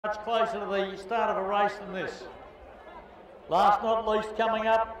much closer to the start of a race than this. Last not least coming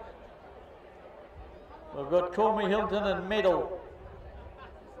up, we've got Call Me Hilton and Medal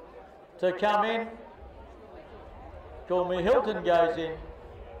to come in. Call Me Hilton goes in.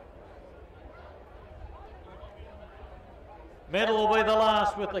 Medal will be the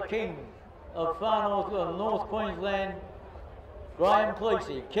last with the King of Far North Queensland, Graham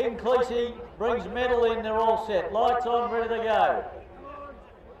Cleese. King Cleese brings Medal in, they're all set. Lights on, ready to go.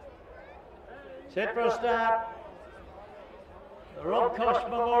 Set for a start. The Rob Kosh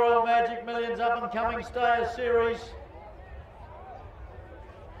Memorial Magic Millions Up and Coming Stayers Series.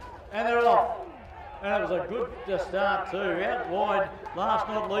 And they're off. And it was a good start too. Out wide, last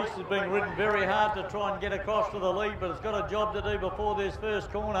not least, has been ridden very hard to try and get across to the lead, but it's got a job to do before this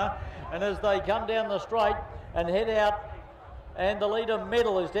first corner. And as they come down the straight and head out, and the leader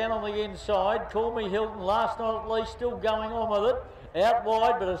Medal is down on the inside. Call Me Hilton, last not least, still going on with it. Out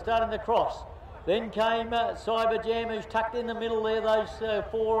wide, but it's starting to cross. Then came Cyber Jam, who's tucked in the middle there. Those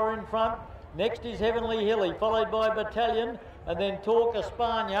four are in front. Next is Heavenly Hilly, followed by Battalion, and then Talk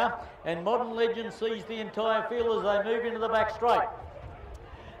Espana, and Modern Legend sees the entire field as they move into the back straight.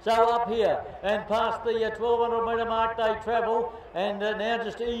 So up here and past the 1200 metre mark they travel, and now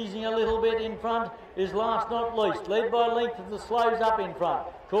just easing a little bit in front is last not least, led by length of the slows up in front.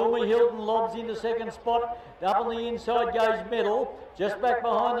 Call Me Hilton lobs into second spot. Up on the inside goes Medal. Just back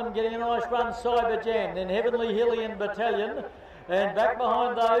behind them, getting a nice run, Cyber Jam. Then Heavenly Hilly and Battalion. And back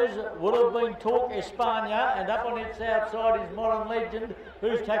behind those would have been Talk Espana, and up on its outside is Modern Legend,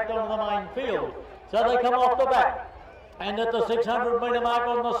 who's tacked onto the main field. So they come off the back. And at the 600 metre mark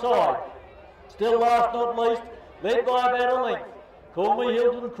on the side, still last not least, led by about a length. Call Me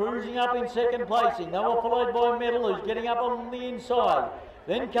Hilton cruising up in second placing. They were followed by Medal, who's getting up on the inside.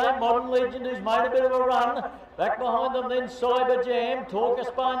 Then came Modern Legend, who's made a bit of a run. Back behind them then Cyber Jam. Talk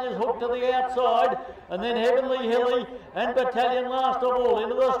Espana's hooked to the outside. And then Heavenly Hilly and Battalion last of all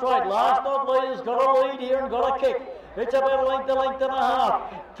into the straight. Last not least has got a lead here and got a kick. It's about a length and a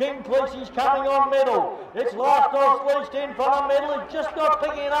half. King Cleese's coming on Medal. It's last not least in front of Medal. He's just not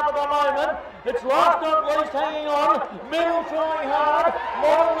picking it up at the moment. It's last not least hanging on. Medal trying hard.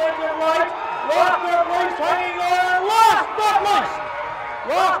 Modern Legend late. Last not least hanging on. Last not least.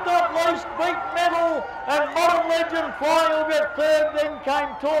 Last not least beat Medal, and Modern Legend flying will get third. Then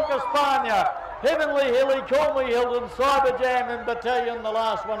came Talk Espana. Heavenly Hilly, Call Me Hilton, Cyber Jam and Battalion, the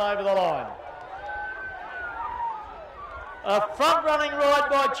last one over the line. A front-running ride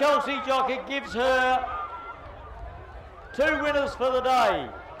by Chelsea Jockey gives her 2 winners for the day.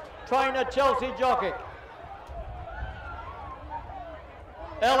 Trainer Chelsea Jockey.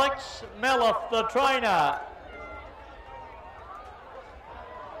 Alex Meliff, the trainer.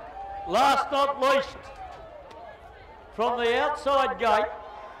 Last not least, from the outside gate,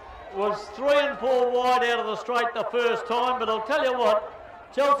 was 3 and 4 wide out of the straight the first time, but I'll tell you what,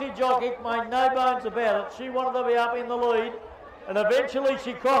 Chelsea Jockey made no bones about it. She wanted to be up in the lead, and eventually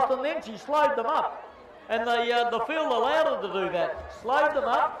she crossed, and then she slowed them up. And the field allowed her to do that. Slowed them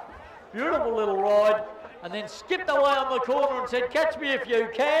up, beautiful little ride, and then skipped away on the corner and said, "Catch me if you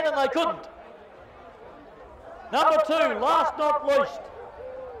can," and they couldn't. Number 2, last not least,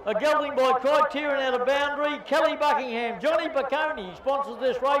 a gelding by Criterion out of Boundary, Kelly Buckingham. Johnny Bocconi sponsors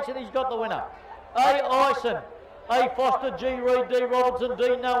this race and he's got the winner. A. Ison, A. Foster, G. Reid, D. Robertson,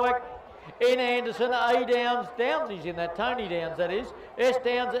 D. Nowak, N. Anderson, A. Downs, Downsy's in that, Tony Downs that is, S.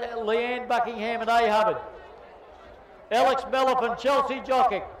 Downs, Leanne Buckingham and A. Hubbard. Alex Meliff and Chelsea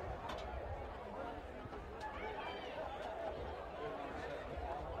Jockey.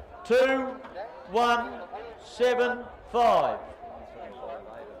 Two, 1, 7, 5.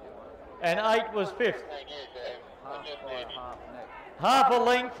 And 8 was 5th. Half a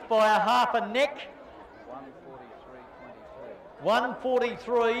length by a half a neck.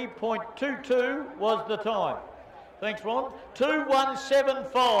 143.22 was the time. Thanks, Ron.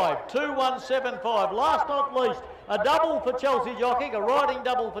 2-1-7-5. 2-1-7-5. Last not least, a double for Chelsea Jockey, a riding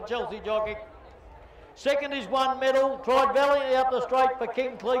double for Chelsea Jockey. Second is one Medal. Tried valiantly up the straight for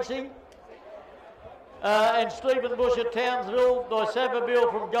King Cleese. And Stephen Bush at Townsville by Savabeel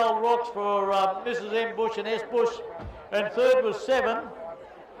from Gold Rocks for Mrs. M. Bush and S. Bush. And third was 7,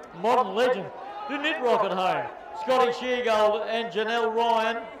 Modern Legend. Didn't it rock at home? Scotty Sheargold and Janelle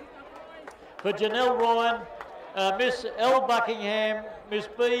Ryan. For Janelle Ryan, Miss L. Buckingham, Miss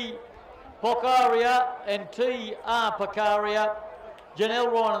B. Pocaria and T. R. Pocaria. Janelle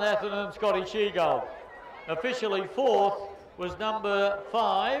Ryan and Atherton and Scotty Sheargold. Officially 4th was number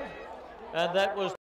 5, and that was